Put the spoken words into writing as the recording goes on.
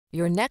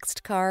Your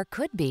next car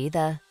could be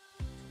the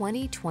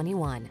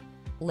 2021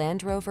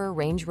 Land Rover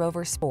Range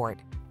Rover Sport.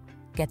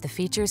 Get the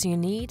features you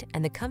need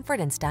and the comfort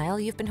and style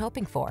you've been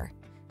hoping for.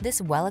 This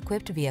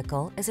well-equipped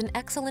vehicle is an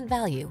excellent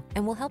value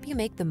and will help you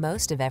make the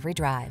most of every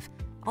drive.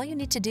 All you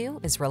need to do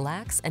is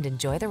relax and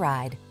enjoy the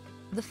ride.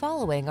 The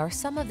following are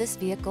some of this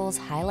vehicle's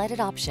highlighted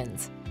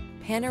options: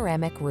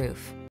 panoramic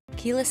roof,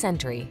 keyless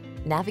entry,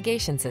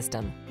 navigation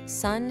system,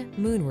 sun,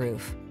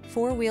 moonroof,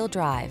 four-wheel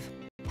drive,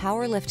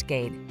 power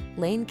liftgate,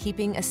 lane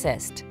keeping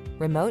assist,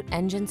 remote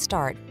engine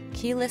start,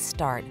 keyless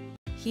start,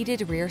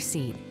 heated rear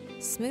seat.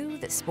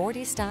 Smooth,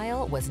 sporty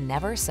style was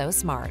never so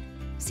smart.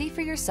 See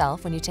for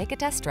yourself when you take a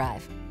test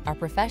drive. Our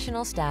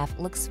professional staff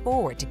looks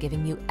forward to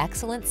giving you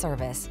excellent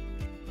service.